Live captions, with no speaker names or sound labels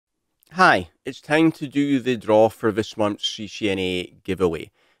Hi, it's time to do the draw for this month's CCNA giveaway.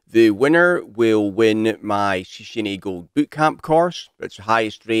 The winner will win my CCNA Gold Bootcamp course. It's the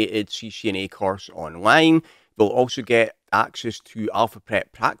highest rated CCNA course online. They'll also get access to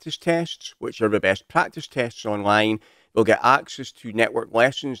AlphaPrep practice tests, which are the best practice tests online. They'll get access to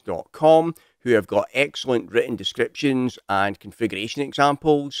networklessons.com, who have got excellent written descriptions and configuration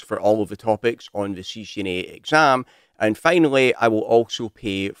examples for all of the topics on the CCNA exam. And finally, I will also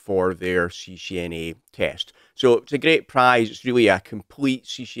pay for their CCNA test. So it's a great prize. It's really a complete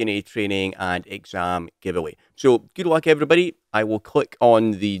CCNA training and exam giveaway. So good luck, everybody. I will click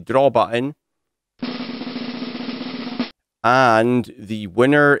on the draw button. And the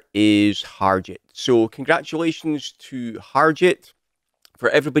winner is Harjit. So congratulations to Harjit. For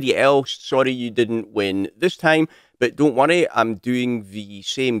everybody else, sorry you didn't win this time, but don't worry, I'm doing the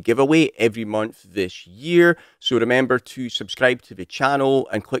same giveaway every month this year. So remember to subscribe to the channel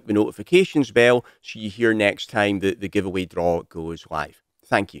and click the notifications bell so you hear next time that the giveaway draw goes live.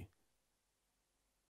 Thank you.